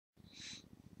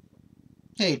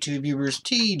Hey, two viewers,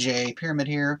 TJ Pyramid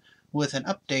here with an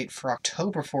update for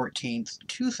October 14th,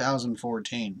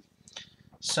 2014.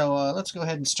 So let's go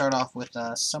ahead and start off with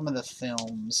some of the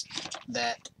films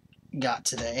that got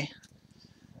today.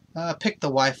 Picked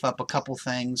the wife up a couple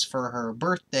things for her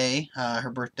birthday. Her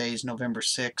birthday is November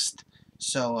 6th,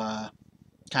 so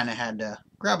kind of had to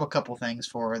grab a couple things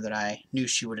for her that I knew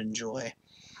she would enjoy.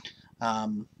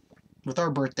 With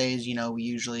our birthdays, we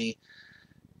usually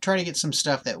try to get some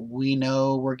stuff that we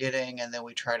know we're getting, and then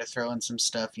we try to throw in some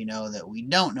stuff, that we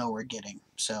don't know we're getting.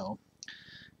 So,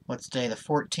 what's today, the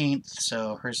 14th?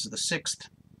 So hers is the 6th.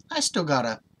 I still got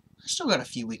a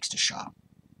few weeks to shop.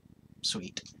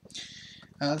 Sweet.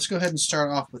 Let's go ahead and start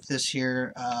off with this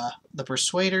here, The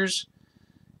Persuaders,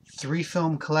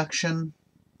 3-film collection.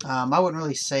 I wouldn't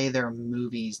really say they're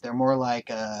movies. They're more like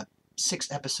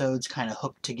 6 episodes kind of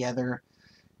hooked together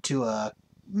to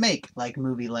make like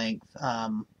movie length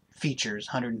features,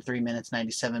 103 minutes,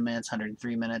 97 minutes,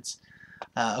 103 minutes.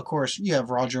 Of course, you have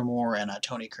Roger Moore and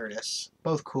Tony Curtis,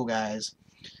 both cool guys.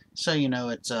 So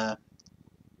it's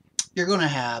you're going to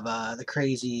have the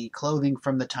crazy clothing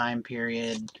from the time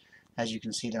period, as you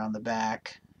can see there on the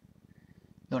back.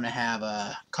 You're going to have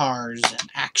cars and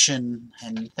action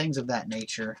and things of that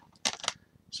nature.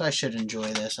 So I should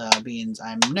enjoy this, being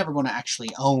I'm never going to actually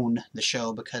own the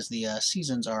show because the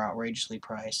seasons are outrageously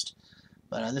priced.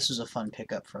 But this is a fun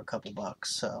pickup for a couple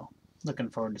bucks, so looking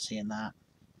forward to seeing that.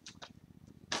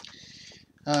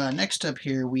 Next up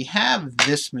here, we have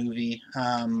this movie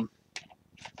on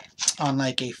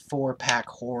like a 4-pack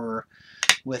horror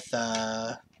with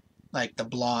like The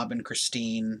Blob and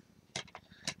Christine.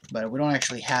 But we don't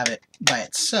actually have it by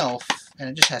itself, and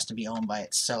it just has to be owned by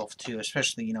itself too,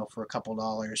 especially, for a couple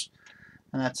dollars.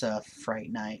 And that's Fright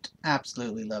Night.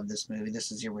 Absolutely love this movie.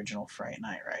 This is the original Fright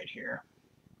Night right here.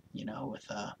 With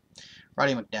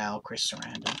Roddy McDowall, Chris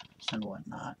Sarandon, and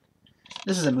whatnot.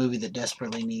 This is a movie that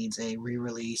desperately needs a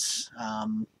re-release.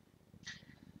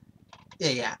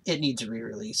 Yeah, it needs a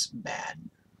re-release bad.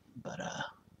 But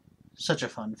such a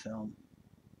fun film.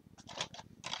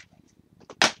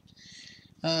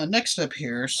 Next up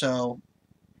here, so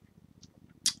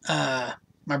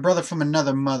my brother from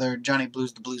another mother, Johnny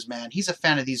Blues the Blues Man, he's a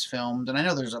fan of these films, and I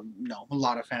know there's a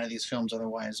lot of fan of these films,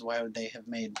 otherwise why would they have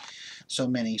made so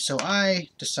many? So I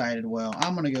decided, well,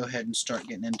 I'm going to go ahead and start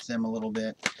getting into them a little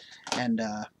bit, and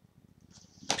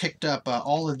picked up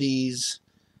all of these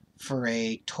for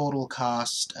a total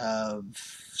cost of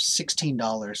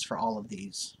 $16 for all of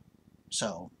these.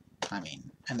 So,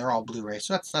 and they're all Blu-ray,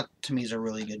 so that to me is a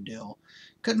really good deal.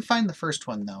 Couldn't find the first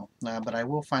one though, but I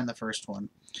will find the first one.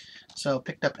 So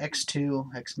picked up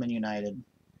X2, X-Men United,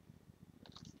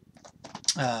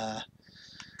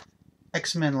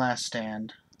 X-Men Last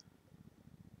Stand,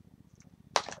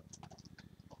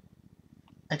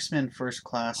 X-Men First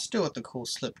Class, still with the cool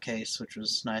slipcase, which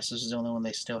was nice. This is the only one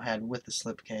they still had with the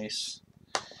slipcase.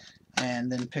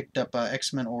 And then picked up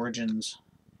X-Men Origins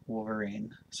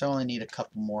Wolverine. So I only need a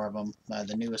couple more of them.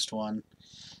 The newest one,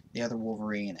 the other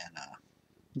Wolverine, and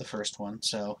the first one.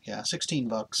 So yeah, 16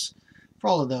 bucks for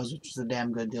all of those, which is a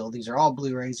damn good deal. These are all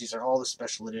Blu-rays. These are all the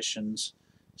special editions.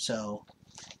 So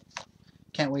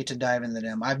can't wait to dive into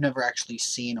them. I've never actually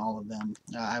seen all of them.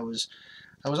 I was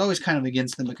always kind of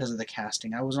against them because of the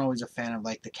casting. I wasn't always a fan of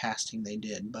like the casting they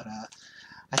did, but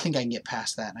I think I can get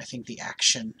past that, and I think the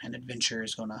action and adventure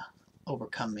is gonna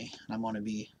overcome me, and I'm gonna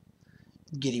be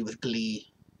giddy with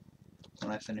glee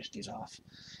when I finish these off.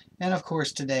 And of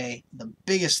course today, the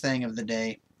biggest thing of the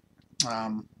day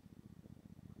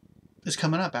is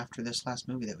coming up after this last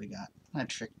movie that we got. I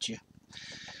tricked you.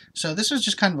 So this was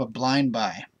just kind of a blind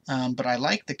buy, but I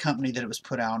like the company that it was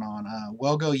put out on,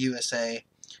 Wellgo USA,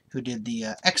 who did the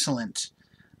excellent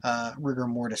Rigor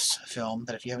Mortis film,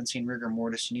 that if you haven't seen Rigor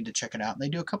Mortis, you need to check it out. And they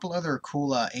do a couple other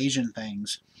cool Asian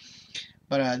things.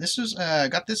 But this was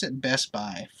got this at Best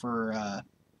Buy for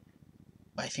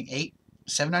I think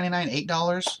 $7.99,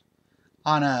 $8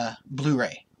 on a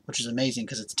Blu-ray, which is amazing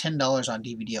because it's $10 on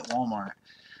DVD at Walmart.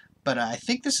 But I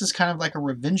think this is kind of like a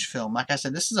revenge film. Like I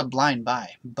said, this is a blind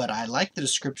buy, but I like the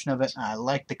description of it, and I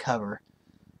like the cover.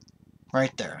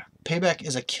 Right there. Payback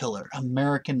is a killer.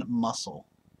 American Muscle.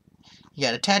 You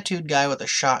got a tattooed guy with a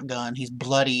shotgun. He's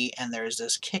bloody, and there's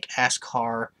this kick-ass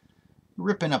car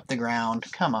ripping up the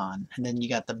ground. Come on. And then you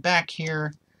got the back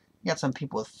here. You got some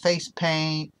people with face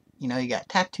paint. You got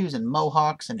tattoos and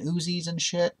mohawks and Uzis and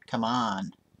shit. Come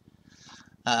on.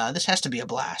 This has to be a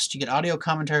blast. You get audio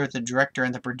commentary with the director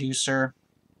and the producer.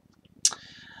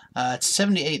 It's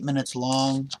 78 minutes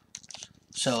long.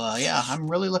 So, yeah, I'm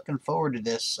really looking forward to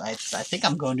this. I think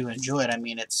I'm going to enjoy it.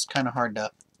 It's kind of hard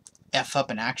to F up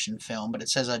an action film, but it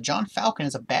says John Falcon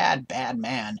is a bad, bad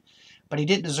man, but he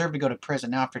didn't deserve to go to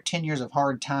prison. Now, after 10 years of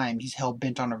hard time, he's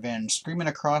hell-bent on revenge. Screaming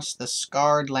across the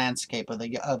scarred landscape of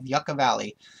Yucca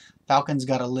Valley, Falcon's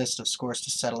got a list of scores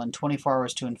to settle in 24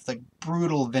 hours to inflict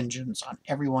brutal vengeance on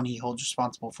everyone he holds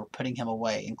responsible for putting him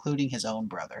away, including his own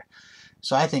brother.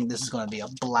 So I think this is going to be a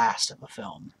blast of a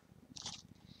film.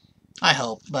 I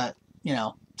hope, but, you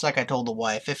know, it's like I told the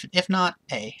wife. If not,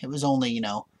 hey, it was only, you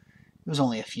know, it was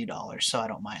only a few dollars, so I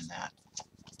don't mind that.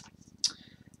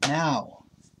 Now,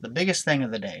 the biggest thing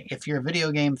of the day. If you're a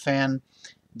video game fan,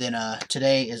 then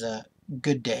today is a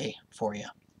good day for you.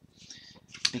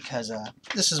 Because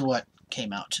this is what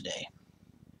came out today.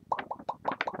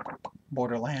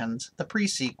 Borderlands, the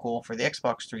pre-sequel for the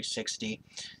Xbox 360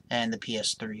 and the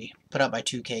PS3. Put out by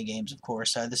 2K Games, of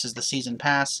course. This is the Season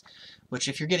Pass, which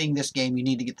if you're getting this game, you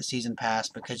need to get the Season Pass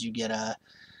because you get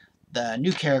the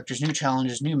new characters, new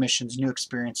challenges, new missions, new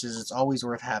experiences. It's always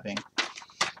worth having.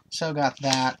 So got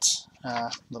that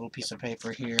little piece of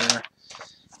paper here.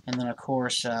 And then, of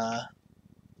course,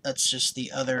 that's just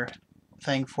the other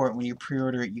thing for it. When you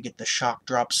pre-order it, you get the Shock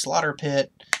Drop Slaughter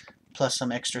Pit, plus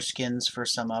some extra skins for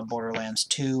some Borderlands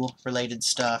 2 related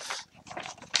stuff.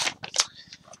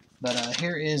 But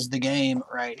here is the game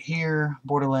right here,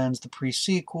 Borderlands the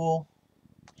pre-sequel.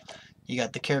 You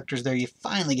got the characters there. You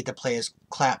finally get to play as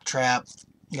Claptrap.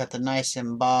 You got the nice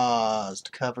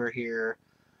embossed cover here.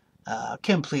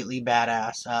 Completely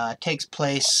badass. Takes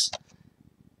place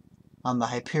on the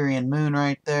Hyperion moon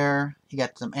right there. You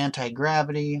got some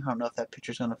anti-gravity. I don't know if that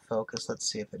picture's going to focus. Let's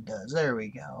see if it does. There we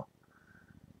go.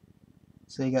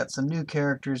 So you got some new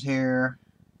characters here.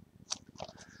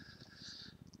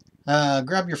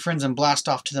 Grab your friends and blast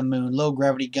off to the moon.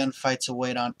 Low-gravity gunfights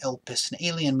await on Elpis, an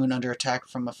alien moon under attack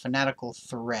from a fanatical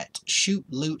threat. Shoot,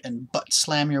 loot, and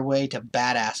butt-slam your way to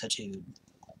badassitude.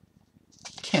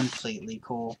 Completely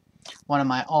cool. One of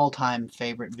my all-time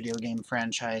favorite video game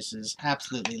franchises.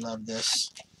 Absolutely love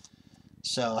this.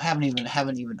 So haven't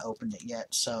even opened it yet.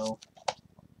 So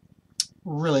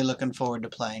really looking forward to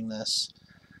playing this.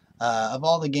 Of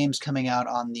all the games coming out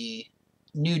on the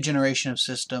new generation of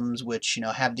systems, which, you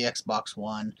know, have the Xbox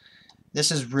One,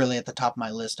 this is really at the top of my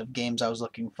list of games I was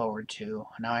looking forward to.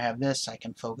 Now I have this, I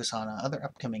can focus on other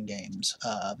upcoming games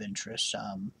of interest.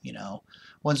 You know,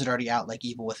 ones that are already out, like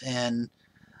Evil Within,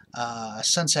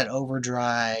 Sunset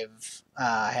Overdrive.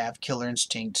 I have Killer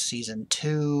Instinct Season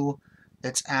 2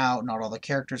 that's out. Not all the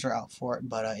characters are out for it,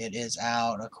 but it is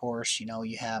out. Of course, you know,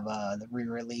 you have the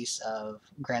re-release of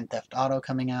Grand Theft Auto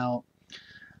coming out.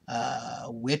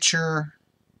 Witcher.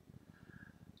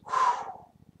 Whew.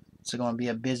 It's going to be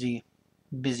a busy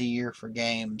year for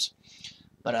games.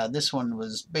 But this one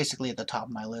was basically at the top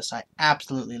of my list. I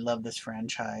absolutely love this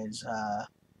franchise.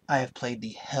 I have played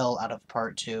the hell out of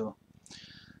Part 2.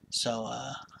 So,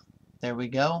 there we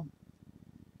go.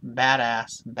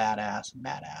 Badass, badass,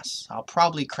 badass. I'll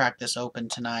probably crack this open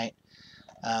tonight,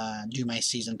 do my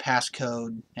season pass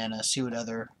code, and see what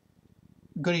other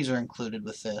goodies are included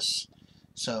with this.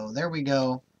 So, there we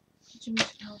go. Did you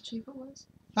mention how cheap it was?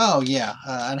 Oh, yeah,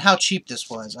 and how cheap this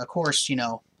was. Of course, you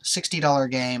know, $60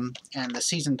 game, and the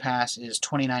season pass is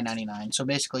 $29.99, so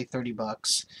basically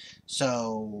 $30.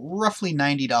 So roughly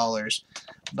 $90.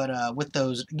 But with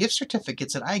those gift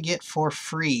certificates that I get for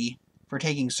free for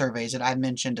taking surveys that I've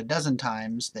mentioned a dozen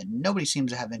times that nobody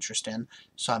seems to have interest in,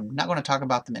 so I'm not going to talk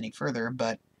about them any further,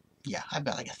 but yeah, I've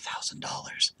got like $1,000.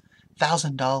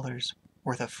 $1,000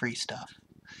 worth of free stuff.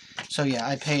 So yeah,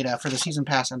 I paid, for the season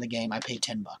pass and the game, I paid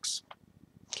 $10.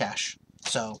 Cash.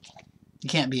 So you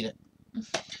can't beat it.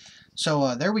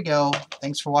 So there we go.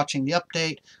 Thanks for watching the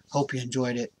update. Hope you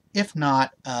enjoyed it. If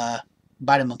not,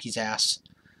 bite a monkey's ass.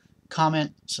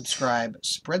 Comment, subscribe,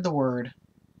 spread the word.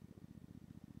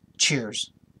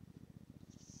 Cheers.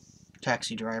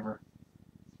 Taxi driver.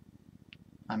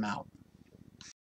 I'm out.